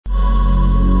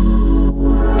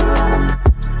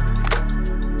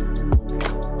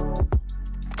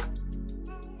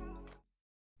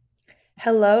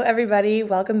Hello, everybody.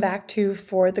 Welcome back to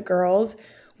For the Girls.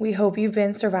 We hope you've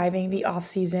been surviving the off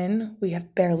season. We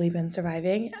have barely been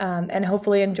surviving, and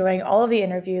hopefully enjoying all of the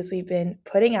interviews we've been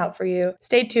putting out for you.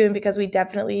 Stay tuned because we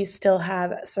definitely still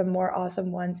have some more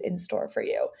awesome ones in store for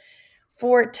you.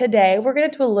 For today, we're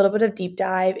going to do a little bit of deep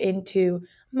dive into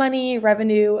money,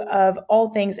 revenue of all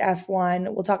things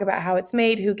F1. We'll talk about how it's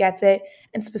made, who gets it,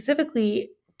 and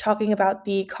specifically talking about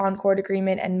the Concorde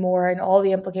Agreement and more, and all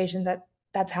the implications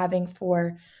that's having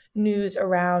for news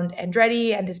around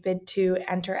Andretti and his bid to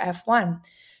enter F1.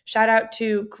 Shout out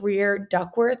to Greer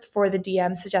Duckworth for the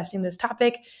DM suggesting this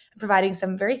topic and providing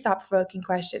some very thought-provoking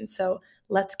questions. So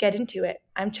let's get into it.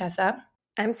 I'm Chessa.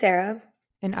 I'm Sarah.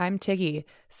 And I'm Tiggy.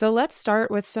 So let's start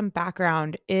with some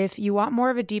background. If you want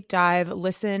more of a deep dive,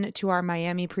 listen to our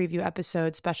Miami preview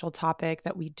episode special topic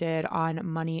that we did on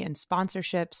money and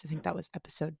sponsorships. I think that was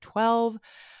episode 12.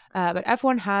 But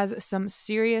F1 has some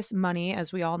serious money,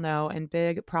 as we all know, and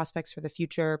big prospects for the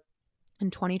future.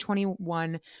 In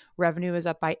 2021, revenue is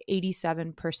up by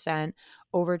 87%,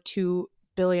 over $2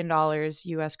 billion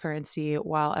US currency,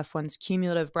 while F1's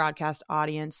cumulative broadcast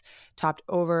audience topped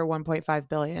over 1.5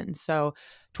 billion. So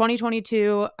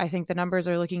 2022, I think the numbers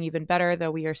are looking even better,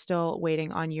 though we are still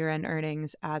waiting on year-end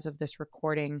earnings as of this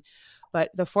recording. But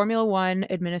the Formula One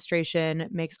administration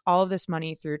makes all of this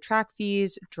money through track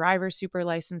fees, driver super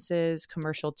licenses,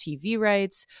 commercial TV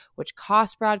rights, which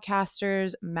cost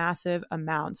broadcasters massive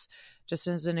amounts. Just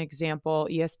as an example,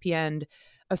 ESPN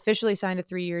officially signed a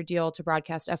 3-year deal to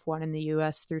broadcast F1 in the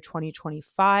US through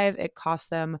 2025. It cost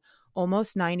them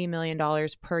almost $90 million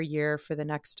per year for the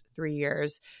next 3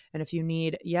 years. And if you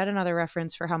need yet another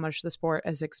reference for how much the sport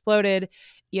has exploded,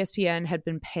 ESPN had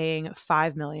been paying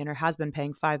 $5 million or has been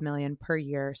paying $5 million per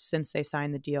year since they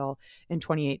signed the deal in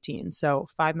 2018. So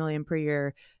 $5 million per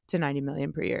year to $90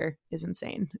 million per year is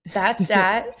insane. That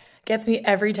stat gets me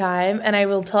every time, and I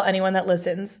will tell anyone that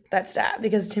listens that stat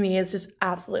because to me it's just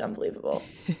absolutely unbelievable.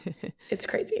 It's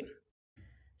crazy.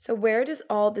 So where does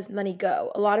all this money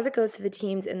go? A lot of it goes to the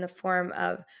teams in the form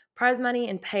of prize money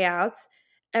and payouts.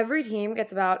 Every team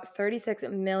gets about 36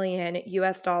 million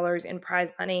US dollars in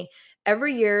prize money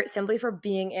every year simply for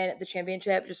being in the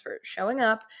championship, just for showing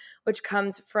up, which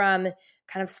comes from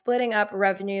kind of splitting up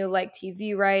revenue like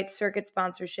TV rights, circuit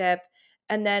sponsorship,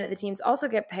 and then the teams also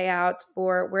get payouts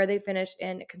for where they finished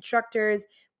in constructors,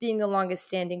 being the longest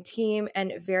standing team,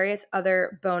 and various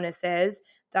other bonuses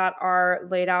that are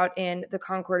laid out in the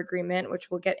Concorde Agreement, which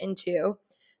we'll get into.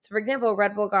 So, for example,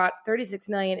 Red Bull got $36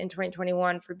 million in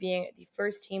 2021 for being the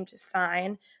first team to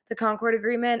sign the Concorde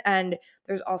Agreement, and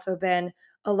there's also been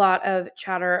a lot of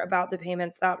chatter about the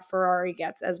payments that Ferrari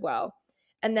gets as well.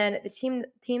 And then the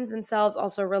teams themselves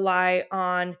also rely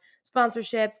on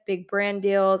sponsorships, big brand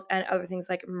deals, and other things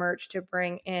like merch to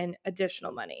bring in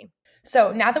additional money.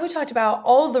 So now that we talked about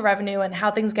all of the revenue and how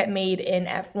things get made in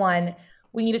F1,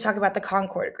 we need to talk about the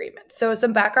Concorde Agreement. So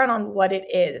some background on what it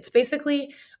is. It's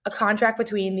basically a contract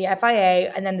between the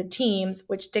FIA and then the teams,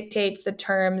 which dictates the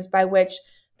terms by which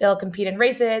they'll compete in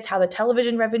races, how the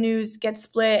television revenues get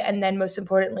split, and then most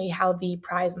importantly, how the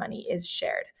prize money is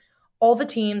shared. All the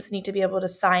teams need to be able to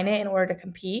sign it in order to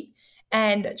compete.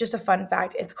 And just a fun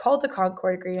fact, it's called the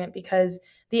Concorde Agreement because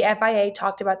the FIA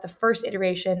talked about the first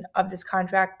iteration of this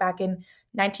contract back in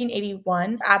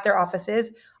 1981 at their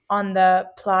offices on the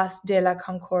Place de la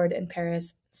Concorde in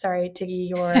Paris. Sorry, Tiggy,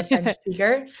 you're a French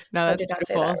speaker. No, so that's I did not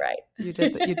beautiful. say that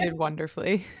right. You did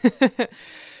wonderfully.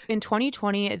 In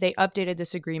 2020, they updated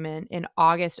this agreement. In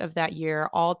August of that year,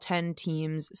 all 10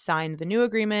 teams signed the new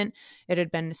agreement. It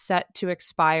had been set to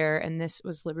expire, and this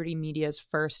was Liberty Media's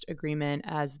first agreement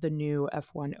as the new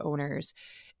F1 owners.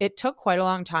 It took quite a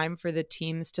long time for the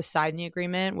teams to sign the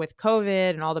agreement with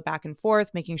COVID and all the back and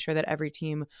forth, making sure that every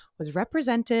team was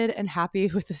represented and happy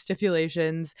with the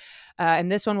stipulations.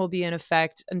 And this one will be in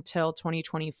effect until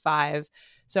 2025.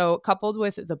 So coupled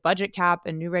with the budget cap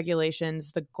and new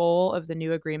regulations, the goal of the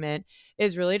new agreement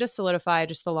is really to solidify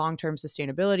just the long-term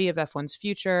sustainability of F1's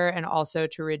future and also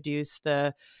to reduce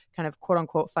the kind of quote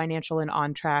unquote financial and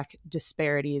on-track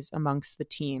disparities amongst the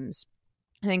teams.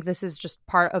 I think this is just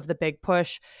part of the big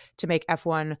push to make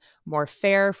F1 more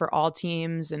fair for all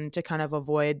teams and to kind of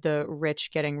avoid the rich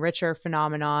getting richer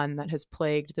phenomenon that has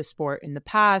plagued the sport in the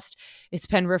past. It's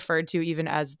been referred to even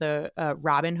as the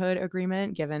Robin Hood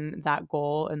Agreement, given that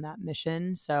goal and that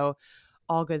mission. So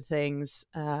all good things,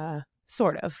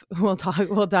 sort of. We'll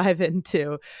dive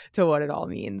into what it all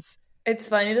means. It's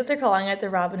funny that they're calling it the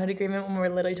Robin Hood Agreement when we're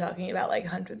literally talking about like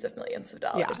hundreds of millions of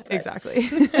dollars. Yeah, exactly.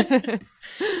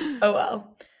 Oh,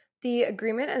 well. The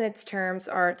agreement and its terms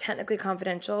are technically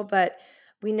confidential, but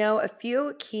we know a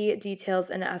few key details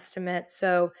and estimates.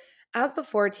 So As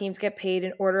before, teams get paid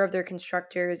in order of their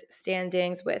constructors'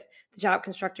 standings, with the top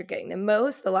constructor getting the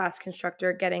most, the last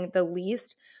constructor getting the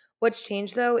least. What's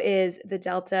changed, though, is the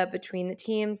delta between the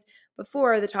teams.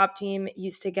 Before, the top team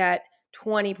used to get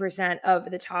 20%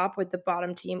 of the top, with the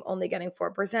bottom team only getting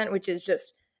 4%, which is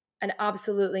just an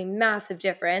absolutely massive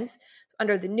difference. So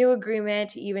under the new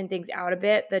agreement, to even things out a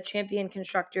bit, the champion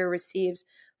constructor receives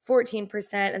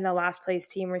 14% and the last place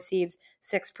team receives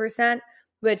 6%,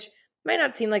 which might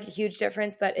not seem like a huge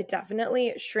difference, but it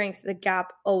definitely shrinks the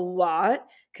gap a lot,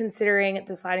 considering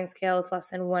the sliding scale is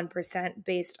less than 1%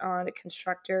 based on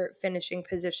constructor finishing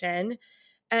position.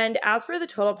 And as for the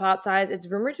total pot size,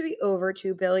 it's rumored to be over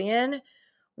 2 billion,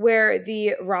 where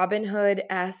the Robin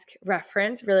Hood-esque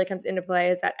reference really comes into play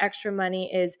is that extra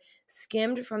money is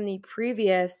skimmed from the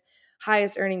previous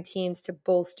highest earning teams to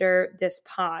bolster this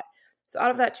pot. So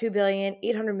out of that 2 billion,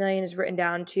 800 million is written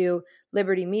down to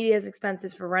Liberty Media's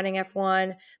expenses for running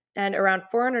F1, and around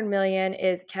 400 million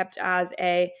is kept as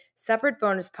a separate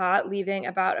bonus pot, leaving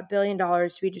about $1 billion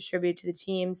to be distributed to the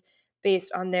teams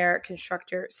based on their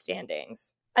constructor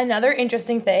standings. Another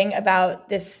interesting thing about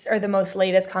this, or the most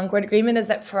latest Concorde Agreement, is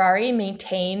that Ferrari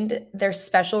maintained their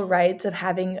special rights of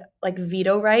having like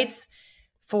veto rights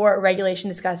for regulation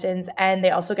discussions, and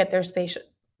they also get their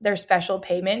special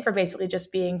payment for basically just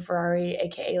being Ferrari,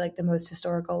 aka like the most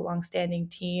historical, longstanding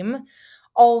team.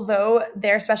 Although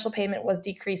their special payment was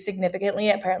decreased significantly,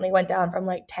 it apparently went down from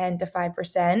like 10 to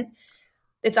 5%.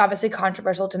 It's obviously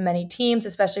controversial to many teams,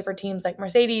 especially for teams like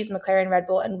Mercedes, McLaren, Red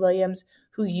Bull, and Williams,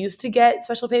 who used to get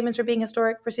special payments for being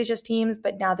historic, prestigious teams,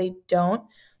 but now they don't.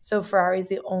 So Ferrari's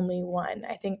the only one.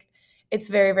 I think it's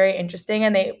very, very interesting.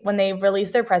 And when they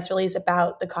released their press release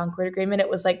about the Concorde Agreement, it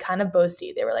was like kind of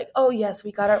boasty. They were like, "Oh yes,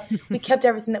 we kept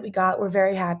everything that we got. We're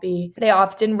very happy." They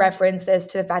often reference this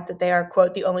to the fact that they are,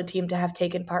 quote, the only team to have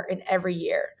taken part in every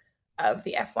year of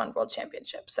the F1 World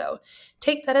Championship. So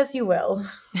take that as you will.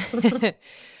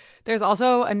 There's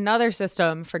also another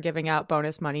system for giving out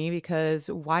bonus money,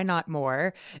 because why not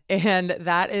more? And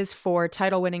that is for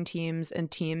title-winning teams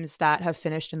and teams that have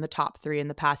finished in the top 3 in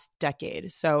the past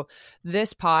decade. So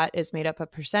this pot is made up of a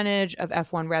percentage of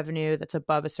F1 revenue that's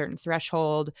above a certain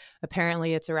threshold.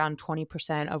 Apparently, it's around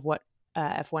 20% of what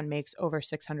F1 makes over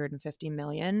 650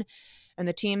 million. And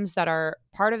the teams that are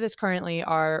part of this currently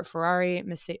are Ferrari,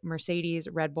 Mercedes,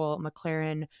 Red Bull,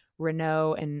 McLaren,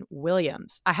 Renault, and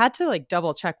Williams. I had to like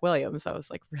double check Williams. I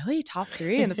was like, really? Top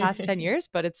 3 in the past 10 years?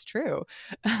 But it's true.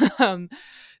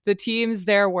 The teams,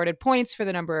 they're awarded points for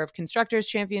the number of constructors'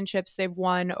 championships they've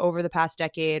won over the past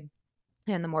decade.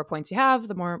 And the more points you have,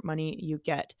 the more money you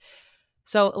get.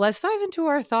 So let's dive into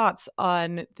our thoughts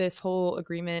on this whole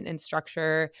agreement and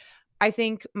structure. I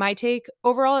think my take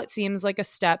overall, it seems like a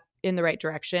step in the right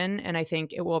direction. And I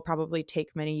think it will probably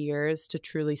take many years to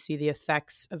truly see the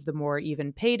effects of the more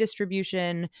even pay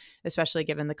distribution, especially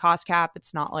given the cost cap.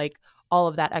 It's not like all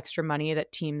of that extra money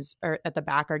that teams are at the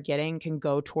back are getting can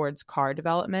go towards car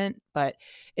development, but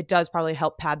it does probably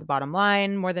help pad the bottom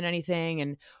line more than anything.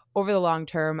 And over the long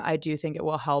term, I do think it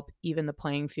will help even the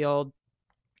playing field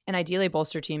and ideally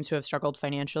bolster teams who have struggled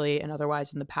financially and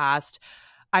otherwise in the past.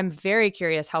 I'm very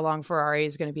curious how long Ferrari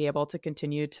is going to be able to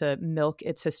continue to milk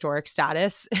its historic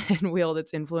status and wield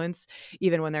its influence,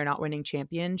 even when they're not winning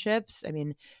championships. I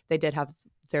mean, they did have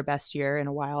their best year in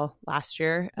a while last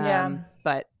year.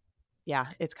 But yeah,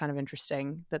 it's kind of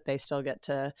interesting that they still get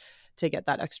to get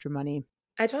that extra money.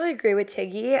 I totally agree with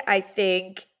Tiggy. I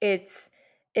think it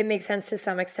makes sense to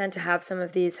some extent to have some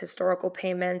of these historical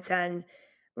payments and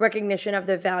recognition of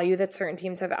the value that certain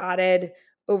teams have added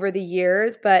over the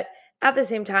years. But at the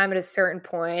same time, at a certain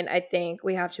point, I think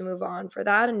we have to move on for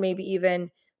that and maybe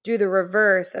even do the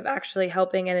reverse of actually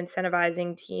helping and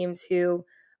incentivizing teams who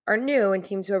are new and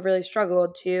teams who have really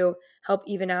struggled to help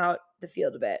even out the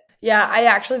field a bit.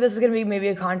 Yeah, this is going to be maybe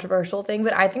a controversial thing,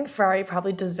 but I think Ferrari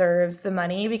probably deserves the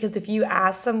money, because if you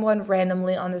ask someone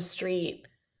randomly on the street,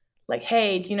 like,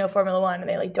 hey, do you know Formula One? And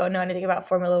they like don't know anything about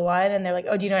Formula One. And they're like,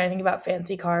 oh, do you know anything about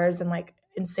fancy cars and like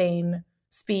insane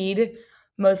speed?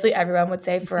 Mostly everyone would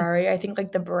say Ferrari. I think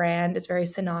like the brand is very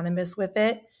synonymous with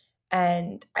it.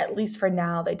 And at least for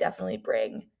now, they definitely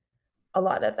bring a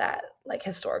lot of that like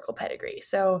historical pedigree.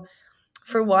 So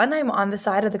for one, I'm on the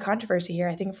side of the controversy here.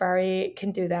 I think Ferrari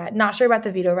can do that. Not sure about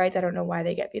the veto rights. I don't know why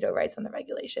they get veto rights on the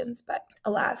regulations, but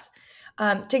alas.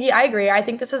 Tiggy, I agree. I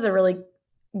think this is a really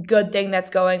good thing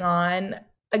that's going on.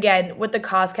 Again, with the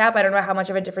cost cap, I don't know how much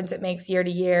of a difference it makes year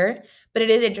to year, but it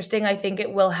is interesting. I think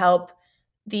it will help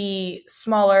the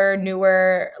smaller,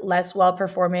 newer, less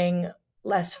well-performing,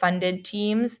 less funded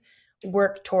teams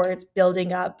work towards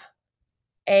building up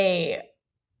a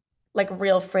like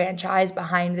real franchise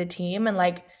behind the team and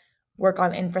like work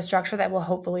on infrastructure that will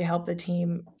hopefully help the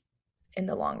team in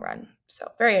the long run. So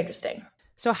very interesting.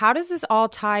 So how does this all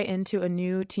tie into a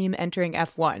new team entering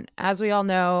F1? As we all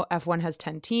know, F1 has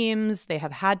 10 teams. They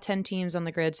have had 10 teams on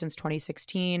the grid since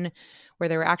 2016, where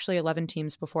there were actually 11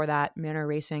 teams before that, Manor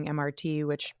Racing MRT,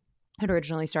 which had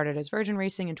originally started as Virgin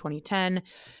Racing in 2010.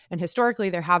 And historically,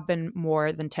 there have been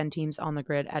more than 10 teams on the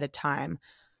grid at a time.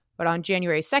 But on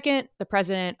January 2nd, the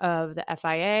president of the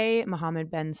FIA,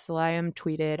 Mohammed Ben Sulayem,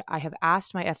 tweeted, "I have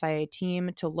asked my FIA team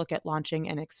to look at launching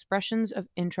an expressions of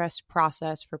interest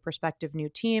process for prospective new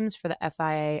teams for the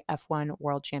FIA F1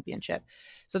 World Championship."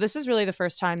 So this is really the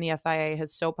first time the FIA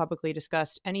has so publicly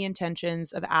discussed any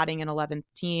intentions of adding an 11th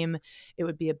team. It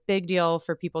would be a big deal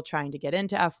for people trying to get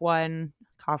into F1,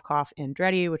 cough, cough,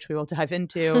 Andretti, which we will dive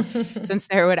into, since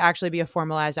there would actually be a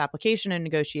formalized application and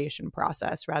negotiation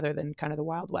process rather than kind of the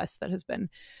Wild West that has been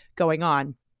going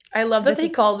on. I love that he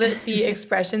calls it the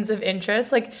expressions of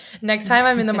interest. Like next time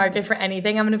I'm in the market for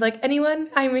anything, I'm going to be like, anyone?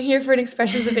 I'm here for an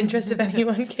expressions of interest if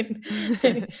anyone can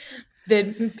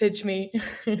pitch me.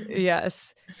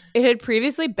 Yes. It had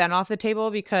previously been off the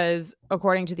table because,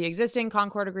 according to the existing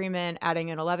Concorde Agreement,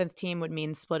 adding an 11th team would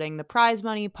mean splitting the prize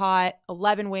money pot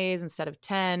 11 ways instead of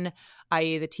 10,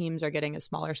 i.e. the teams are getting a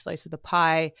smaller slice of the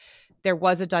pie. There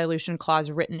was a dilution clause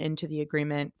written into the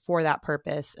agreement for that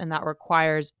purpose, and that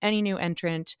requires any new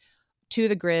entrant to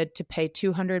the grid to pay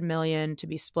 $200 million to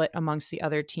be split amongst the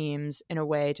other teams in a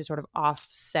way to sort of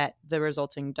offset the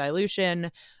resulting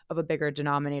dilution of a bigger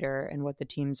denominator and what the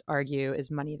teams argue is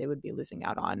money they would be losing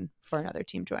out on for another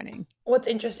team joining. What's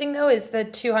interesting though is the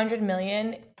 $200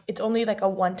 million, it's only like a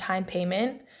one-time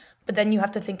payment, but then you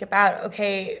have to think about,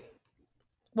 okay,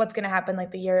 what's going to happen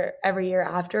like every year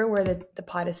after where the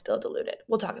pot is still diluted.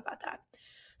 We'll talk about that.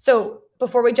 So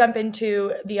before we jump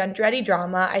into the Andretti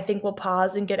drama, I think we'll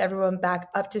pause and get everyone back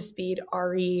up to speed,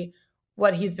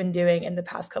 what he's been doing in the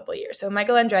past couple of years. So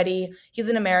Michael Andretti, he's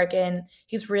an American.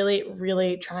 He's really,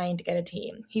 really trying to get a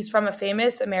team. He's from a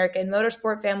famous American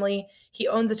motorsport family. He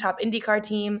owns a top IndyCar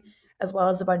team, as well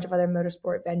as a bunch of other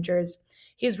motorsport ventures.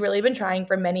 He's really been trying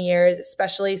for many years,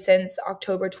 especially since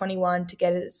October 21, to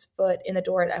get his foot in the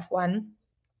door at F1.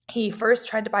 He first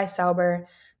tried to buy Sauber.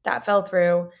 That fell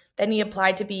through. Then he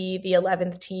applied to be the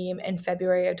 11th team in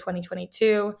February of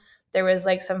 2022. There was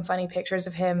like some funny pictures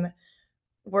of him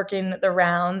working the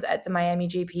rounds at the Miami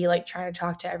GP, like trying to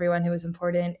talk to everyone who was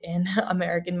important in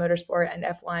American motorsport and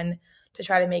F1 to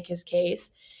try to make his case.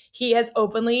 He has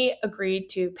openly agreed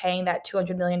to paying that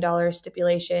 $200 million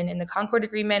stipulation in the Concorde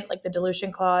Agreement, like the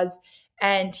dilution clause.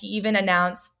 And he even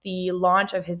announced the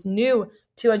launch of his new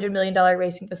 $200 million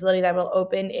racing facility that will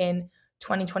open in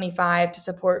 2025 to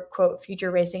support, quote, future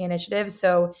racing initiatives.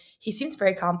 So he seems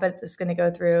very confident this is going to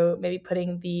go through, maybe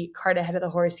putting the cart ahead of the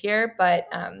horse here. But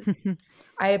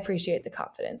I appreciate the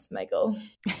confidence, Michael.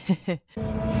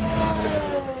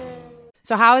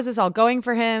 So how is this all going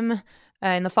for him?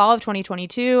 In the fall of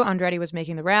 2022, Andretti was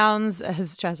making the rounds,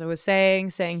 as Chesa was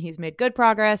saying he's made good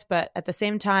progress. But at the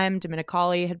same time,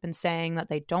 Domenicali had been saying that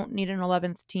they don't need an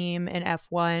 11th team in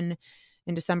F1.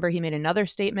 In December, he made another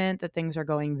statement that things are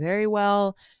going very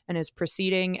well and is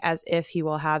proceeding as if he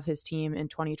will have his team in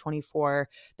 2024.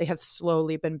 They have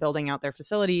slowly been building out their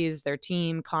facilities, their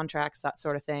team, contracts, that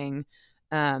sort of thing.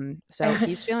 So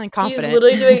he's feeling confident. He's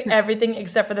literally doing everything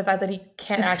except for the fact that he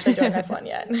can't actually join F1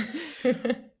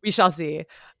 yet. We shall see.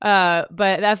 But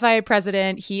the FIA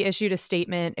president, he issued a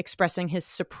statement expressing his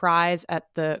surprise at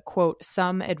the, quote,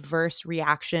 some adverse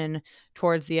reaction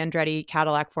towards the Andretti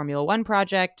Cadillac Formula One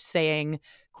project, saying,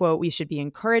 quote, we should be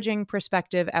encouraging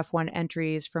prospective F1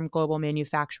 entries from global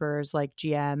manufacturers like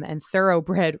GM and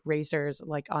thoroughbred racers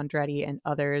like Andretti and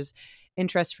others.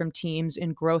 Interest from teams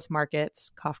in growth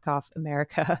markets, cough, cough,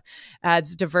 America,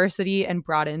 adds diversity and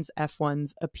broadens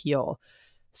F1's appeal.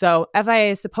 So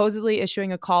FIA is supposedly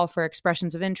issuing a call for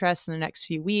expressions of interest in the next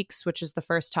few weeks, which is the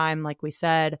first time, like we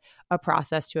said, a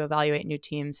process to evaluate new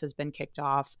teams has been kicked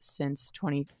off since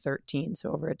 2013,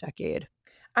 so over a decade.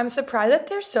 I'm surprised that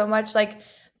there's so much, like,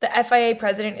 the FIA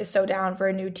president is so down for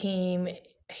a new team.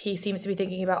 He seems to be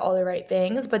thinking about all the right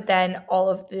things, but then all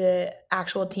of the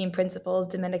actual team principals,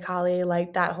 Domenicali,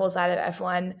 like that whole side of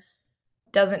F1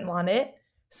 doesn't want it.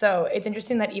 So it's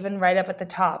interesting that even right up at the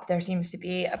top, there seems to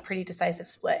be a pretty decisive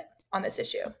split on this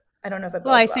issue. I don't know if it bodes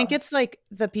well. I think it's like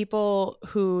the people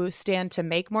who stand to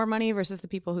make more money versus the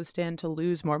people who stand to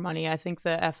lose more money. I think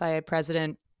the FIA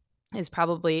president is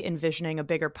probably envisioning a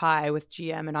bigger pie with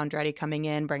GM and Andretti coming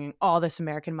in, bringing all this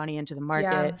American money into the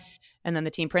market. Yeah. And then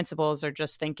the team principals are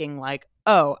just thinking like,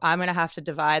 oh, I'm going to have to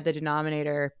divide the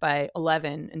denominator by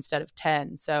 11 instead of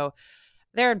 10. So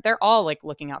they're all like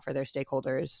looking out for their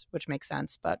stakeholders, which makes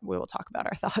sense, but we will talk about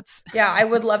our thoughts. Yeah, I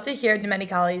would love to hear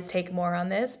Domenicali's take more on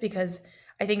this, because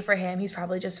I think for him, he's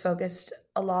probably just focused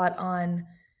a lot on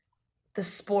the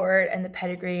sport and the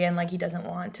pedigree, and like he doesn't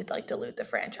want to like dilute the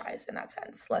franchise in that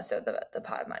sense, less so the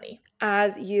pot money.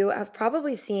 As you have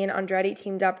probably seen, Andretti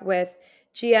teamed up with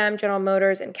GM, General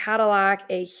Motors, and Cadillac,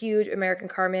 a huge American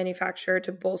car manufacturer,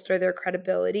 to bolster their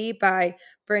credibility by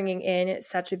bringing in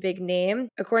such a big name.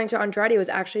 According to Andretti, it was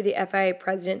actually the FIA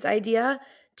president's idea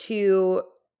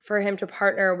for him to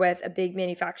partner with a big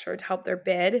manufacturer to help their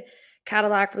bid.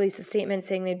 Cadillac released a statement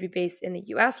saying they'd be based in the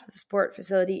US with a sport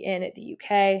facility in the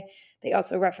UK. They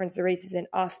also referenced the races in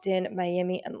Austin,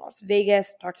 Miami, and Las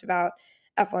Vegas, talked about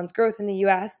F1's growth in the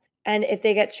US. And if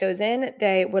they get chosen,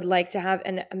 they would like to have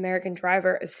an American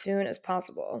driver as soon as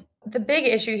possible. The big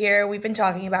issue here, we've been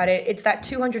talking about it, it's that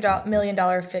 $200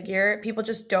 million figure. People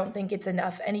just don't think it's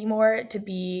enough anymore to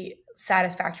be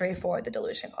satisfactory for the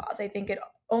dilution clause. I think it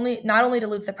not only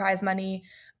dilutes the prize money,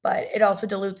 but it also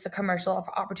dilutes the commercial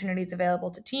opportunities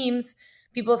available to teams.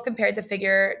 People have compared the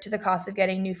figure to the cost of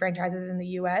getting new franchises in the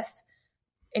US,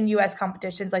 in US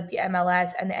competitions like the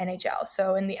MLS and the NHL.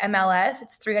 So in the MLS,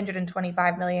 it's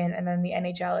 $325 million, and then the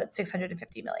NHL, it's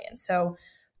 $650 million. So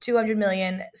 $200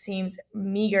 million seems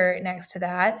meager next to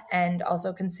that. And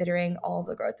also considering all of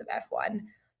the growth of F1,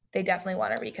 they definitely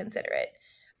want to reconsider it.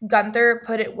 Gunther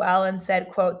put it well and said,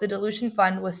 quote, "The dilution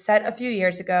fund was set a few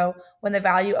years ago when the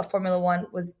value of Formula One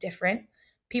was different.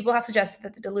 People have suggested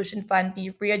that the dilution fund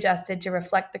be readjusted to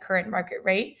reflect the current market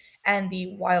rate and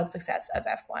the wild success of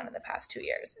F1 in the past 2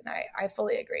 years." And I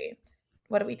fully agree.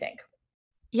 What do we think?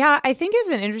 Yeah, I think it's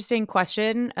an interesting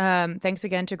question. Thanks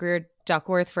again to Greer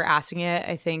Duckworth for asking it.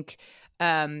 I think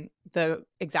the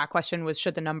exact question was,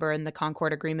 should the number in the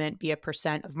Concorde Agreement be a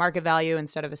percent of market value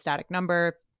instead of a static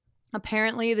number?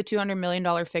 Apparently, the $200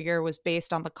 million figure was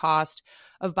based on the cost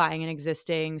of buying an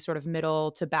existing sort of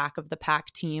middle to back of the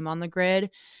pack team on the grid.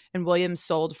 And Williams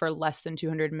sold for less than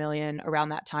 $200 million around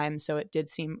that time, so it did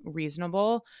seem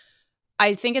reasonable.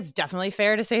 I think it's definitely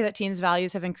fair to say that teams'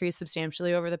 values have increased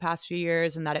substantially over the past few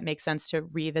years, and that it makes sense to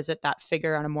revisit that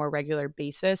figure on a more regular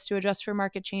basis to adjust for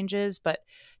market changes. But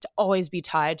to always be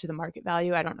tied to the market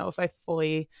value, I don't know if I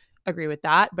fully agree with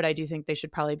that, but I do think they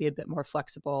should probably be a bit more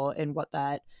flexible in what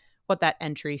that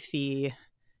entry fee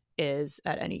is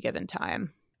at any given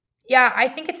time. Yeah, I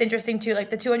think it's interesting too. Like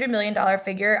the $200 million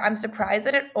figure, I'm surprised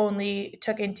that it only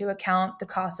took into account the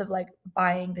cost of like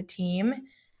buying the team.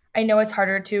 I know it's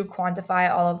harder to quantify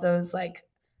all of those like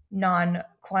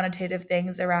non-quantitative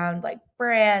things around like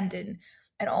brand and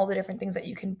all the different things that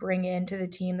you can bring into the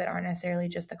team that aren't necessarily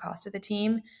just the cost of the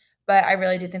team. But I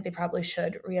really do think they probably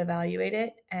should reevaluate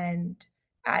it and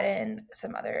add in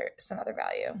some other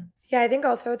value. Yeah, I think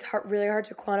also it's really hard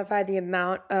to quantify the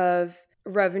amount of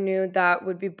revenue that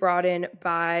would be brought in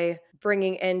by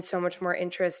bringing in so much more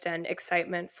interest and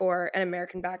excitement for an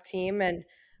American-backed team. And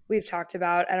we've talked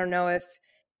about, I don't know if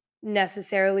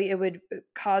necessarily it would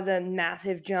cause a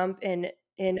massive jump in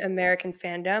American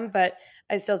fandom, but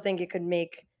I still think it could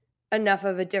make enough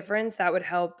of a difference that would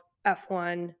help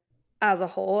F1 as a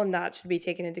whole, and that should be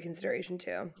taken into consideration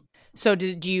too. So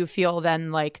do you feel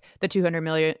then like the $200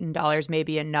 million may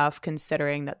be enough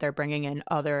considering that they're bringing in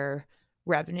other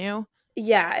revenue?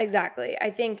 Yeah, exactly.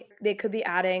 I think they could be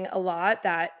adding a lot,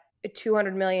 that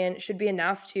 $200 million should be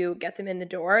enough to get them in the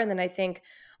door. And then I think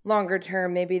longer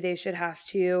term, maybe they should have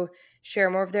to share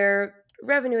more of their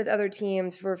revenue with other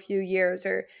teams for a few years,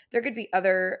 or there could be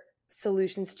other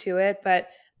solutions to it. But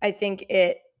I think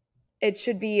it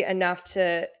should be enough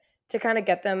to kind of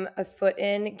get them a foot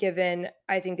in, given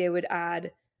I think they would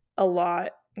add a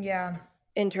lot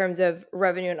in terms of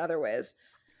revenue in other ways.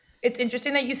 It's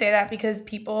interesting that you say that, because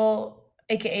people,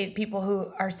 aka people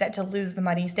who are set to lose the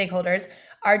money, stakeholders,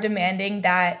 are demanding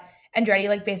that Andretti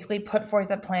like basically put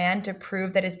forth a plan to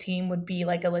prove that his team would be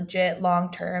like a legit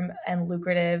long-term and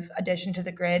lucrative addition to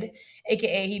the grid,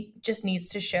 aka he just needs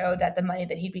to show that the money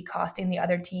that he'd be costing the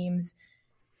other teams,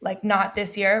 like not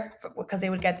this year because they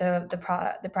would get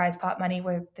the prize pot money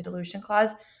with the dilution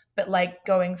clause, but like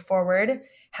going forward,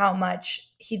 how much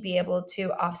he'd be able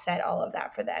to offset all of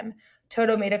that for them.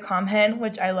 Toto made a comment,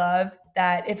 which I love,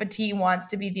 that if a team wants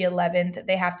to be the 11th,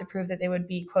 they have to prove that they would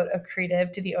be, quote,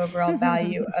 accretive to the overall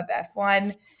value of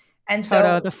F1. And so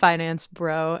Toto, the finance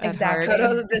bro. Exactly.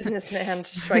 Toto, the businessman,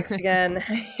 strikes again.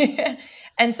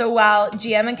 And so while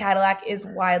GM and Cadillac is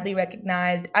widely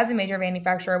recognized as a major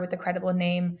manufacturer with a credible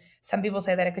name, some people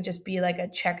say that it could just be like a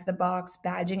check the box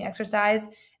badging exercise.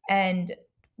 And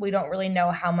we don't really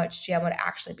know how much GM would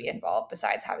actually be involved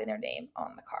besides having their name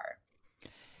on the car.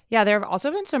 Yeah, there have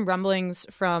also been some rumblings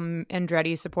from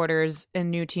Andretti supporters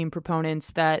and new team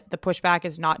proponents that the pushback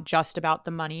is not just about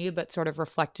the money, but sort of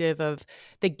reflective of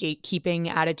the gatekeeping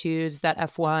attitudes that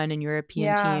F1 and European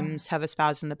Yeah. teams have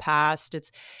espoused in the past.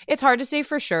 It's hard to say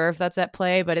for sure if that's at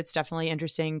play, but it's definitely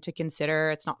interesting to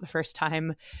consider. It's not the first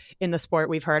time in the sport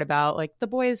we've heard about like the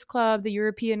boys club, the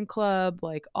European club,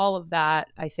 like all of that,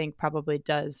 I think probably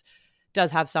does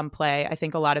have some play. I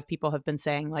think a lot of people have been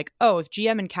saying like, oh, if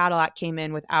GM and Cadillac came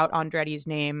in without Andretti's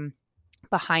name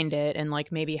behind it and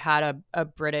like maybe had a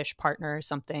British partner or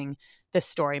something, this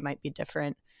story might be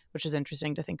different, which is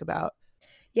interesting to think about.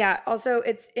 Yeah. Also,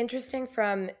 it's interesting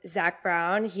from Zach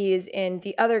Brown. He's in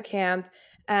the other camp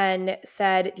and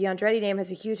said the Andretti name has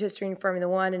a huge history in Formula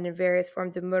One and in various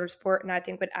forms of motorsport, and I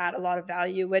think would add a lot of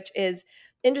value, which is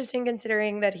interesting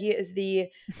considering that he is the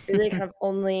really kind of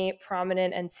only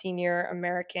prominent and senior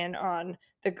American on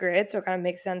the grid. So it kind of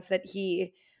makes sense that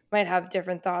he might have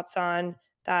different thoughts on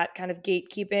that kind of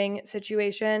gatekeeping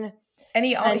situation. And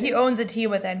he owns a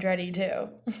team with Andretti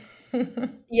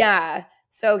too. Yeah.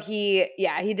 So he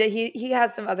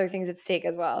has some other things at stake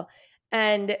as well.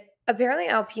 And apparently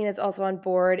Alpine is also on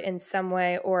board in some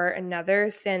way or another,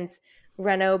 since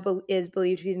Renault is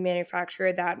believed to be the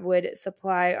manufacturer that would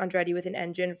supply Andretti with an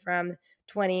engine from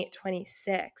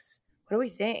 2026. What do we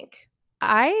think?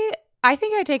 I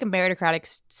think I take a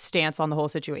meritocratic stance on the whole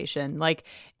situation. Like,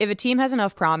 if a team has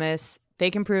enough promise, they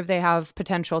can prove they have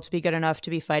potential to be good enough to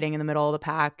be fighting in the middle of the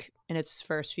pack in its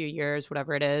first few years,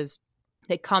 whatever it is.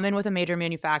 They come in with a major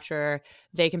manufacturer,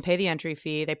 they can pay the entry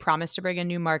fee, they promise to bring in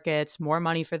new markets, more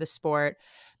money for the sport.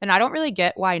 And I don't really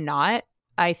get why not.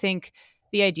 I think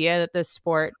the idea that this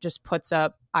sport just puts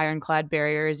up ironclad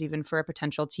barriers even for a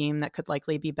potential team that could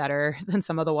likely be better than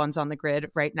some of the ones on the grid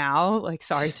right now, like,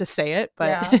 sorry to say it, but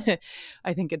Yeah.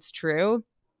 I think it's true.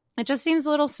 It just seems a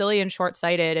little silly and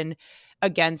short-sighted and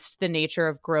against the nature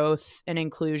of growth and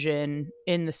inclusion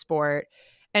in the sport.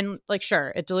 And like,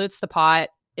 sure, it dilutes the pot,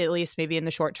 at least maybe in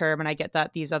the short term. And I get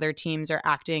that these other teams are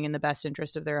acting in the best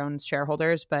interest of their own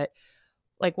shareholders. But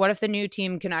like, what if the new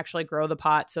team can actually grow the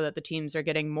pot so that the teams are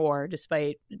getting more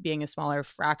despite being a smaller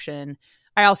fraction?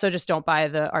 I also just don't buy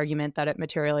the argument that it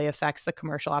materially affects the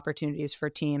commercial opportunities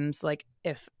for teams. Like,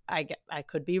 if I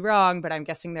could be wrong, but I'm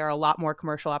guessing there are a lot more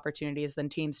commercial opportunities than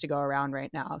teams to go around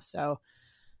right now. So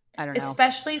I don't know.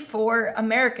 Especially for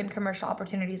American commercial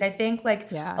opportunities. I think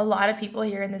like a lot of people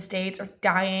here in the States are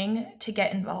dying to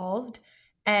get involved,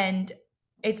 and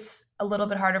it's a little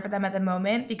bit harder for them at the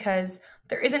moment because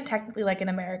there isn't technically like an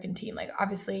American team. Like,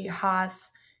 obviously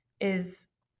Haas is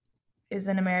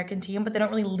an American team, but they don't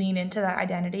really lean into that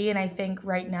identity. And I think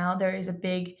right now there is a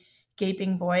big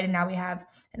gaping void, and now we have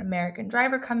an American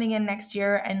driver coming in next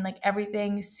year, and like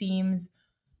everything seems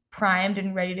primed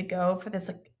and ready to go for this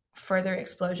like further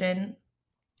explosion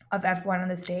of F1 in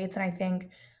the States. And I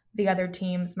think the other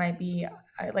teams might be,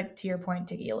 like to your point,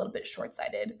 Tiggy, a little bit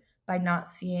short-sighted by not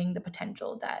seeing the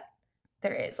potential that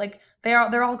there is. Like,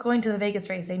 they're all going to the Vegas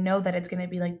race. They know that it's going to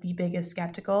be like the biggest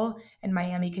spectacle, and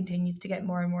Miami continues to get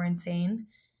more and more insane.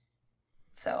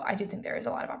 So I do think there is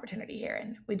a lot of opportunity here,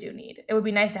 and it would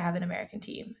be nice to have an American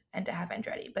team and to have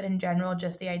Andretti. But in general,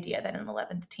 just the idea that an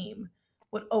 11th team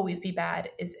would always be bad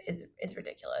is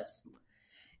ridiculous.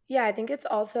 Yeah, I think it's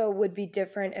also would be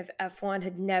different if F1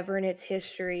 had never in its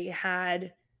history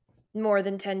had more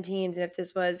than 10 teams, and if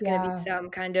this was going to be some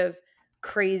kind of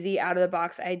crazy out of the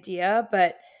box idea.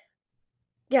 But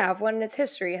yeah, F1 in its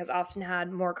history has often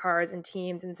had more cars and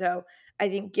teams. And so I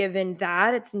think given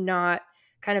that it's not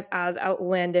kind of as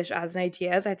outlandish as an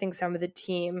idea as I think some of the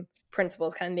team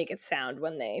principals kind of make it sound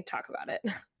when they talk about it.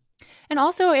 And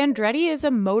also, Andretti is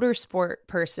a motorsport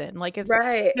person. Like, if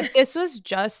this was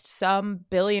just some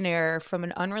billionaire from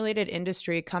an unrelated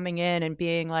industry coming in and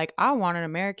being like, I want an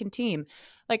American team,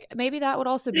 like, maybe that would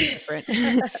also be different.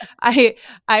 I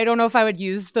don't know if I would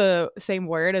use the same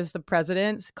word as the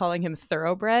president, calling him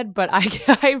thoroughbred, but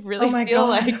I really feel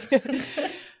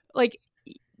like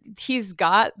he's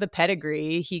got the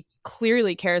pedigree. He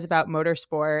clearly cares about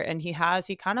motorsport, and he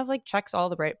kind of like checks all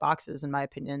the right boxes, in my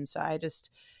opinion. So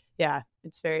yeah,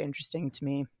 it's very interesting to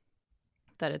me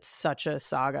that it's such a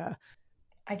saga.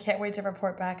 I can't wait to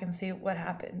report back and see what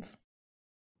happens.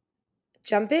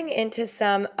 Jumping into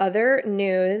some other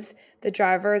news, the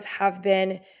drivers have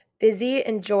been busy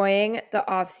enjoying the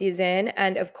off season,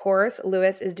 and of course,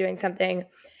 Lewis is doing something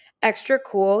extra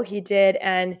cool. He did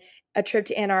a trip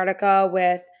to Antarctica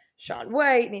with Shaun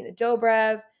White, Nina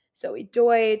Dobrev, Zoe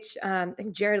Deutsch. I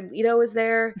think Jared Leto was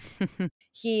there.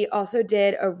 He also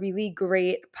did a really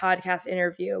great podcast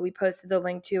interview. We posted the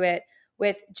link to it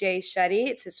with Jay Shetty.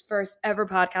 It's his first ever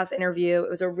podcast interview. It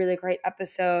was a really great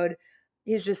episode.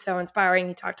 he's just so inspiring.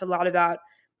 He talked a lot about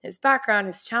his background,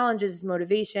 his challenges, his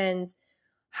motivations,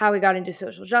 how he got into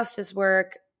social justice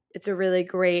work. It's a really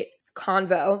great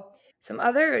convo. Some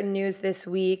other news this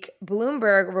week,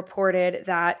 Bloomberg reported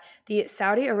that the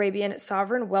Saudi Arabian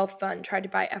Sovereign Wealth Fund tried to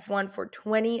buy F1 for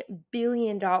 $20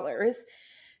 billion.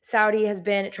 Saudi has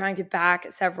been trying to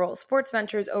back several sports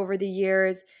ventures over the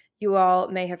years. You all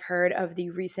may have heard of the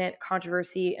recent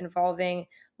controversy involving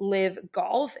Live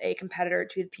Golf, a competitor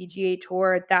to the PGA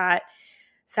Tour that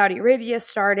Saudi Arabia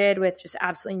started with just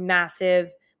absolutely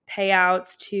massive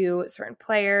payouts to certain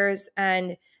players.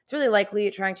 And it's really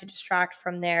likely trying to distract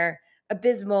from their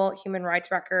abysmal human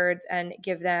rights records and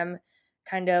give them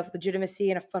kind of legitimacy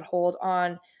and a foothold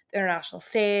on the international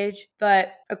stage.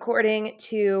 But according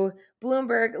to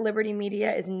Bloomberg, Liberty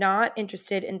Media is not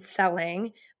interested in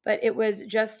selling, but it was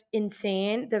just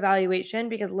insane, the valuation,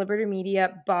 because Liberty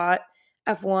Media bought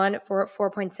F1 for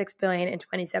 $4.6 billion in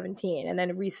 2017. And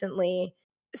then recently,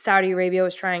 Saudi Arabia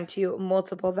was trying to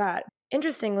multiple that.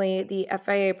 Interestingly, the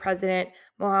FIA president,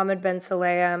 Mohammed bin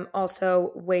Sulayem,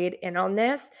 also weighed in on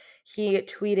this. He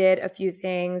tweeted a few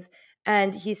things,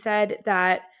 and he said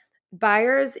that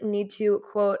buyers need to,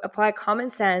 quote, apply common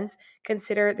sense,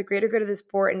 consider the greater good of the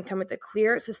sport, and come with a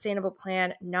clear, sustainable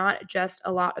plan, not just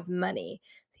a lot of money.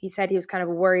 He said he was kind of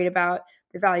worried about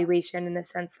the valuation in the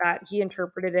sense that he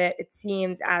interpreted it, it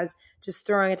seems, as just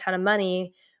throwing a ton of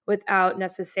money without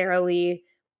necessarily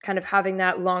kind of having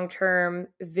that long-term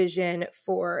vision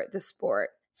for the sport.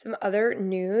 Some other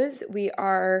news, we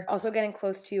are also getting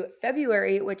close to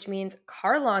February, which means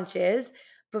car launches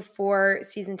before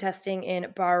season testing in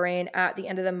Bahrain at the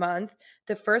end of the month.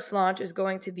 The first launch is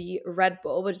going to be Red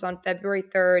Bull, which is on February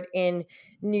 3rd in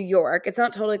New York. It's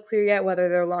not totally clear yet whether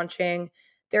they're launching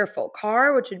their full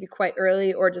car, which would be quite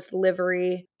early, or just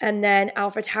livery. And then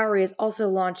AlphaTauri is also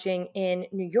launching in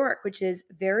New York, which is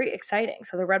very exciting.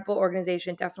 So the Red Bull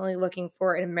organization definitely looking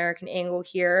for an American angle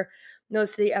here.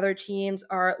 Most of the other teams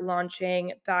are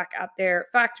launching back at their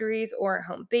factories or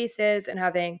home bases and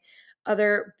having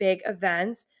other big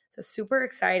events. So super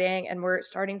exciting. And we're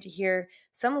starting to hear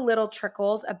some little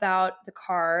trickles about the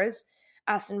cars.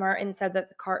 Aston Martin said that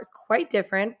the car is quite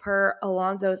different per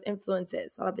Alonso's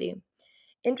influences. So that'll be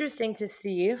interesting to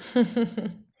see.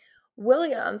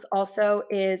 Williams also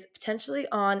is potentially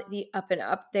on the up and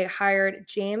up. They hired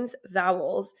James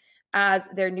Vowles as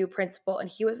their new principal, and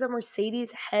he was the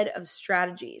Mercedes head of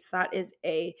strategy. So that is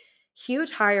a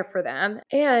huge hire for them.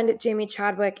 And Jamie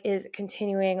Chadwick is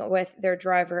continuing with their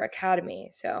driver academy.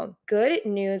 So good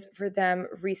news for them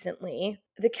recently.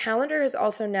 The calendar has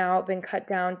also now been cut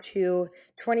down to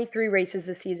 23 races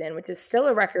this season, which is still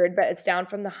a record, but it's down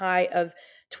from the high of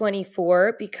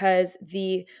 24 because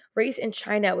the race in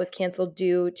China was canceled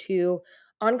due to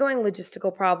ongoing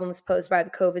logistical problems posed by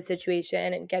the COVID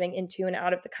situation and getting into and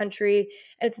out of the country.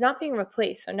 And it's not being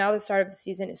replaced. So now the start of the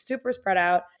season is super spread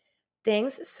out.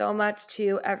 Thanks so much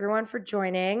to everyone for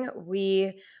joining.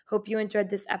 We hope you enjoyed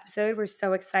this episode. We're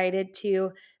so excited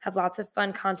to have lots of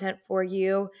fun content for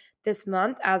you this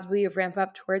month as we ramp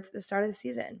up towards the start of the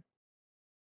season.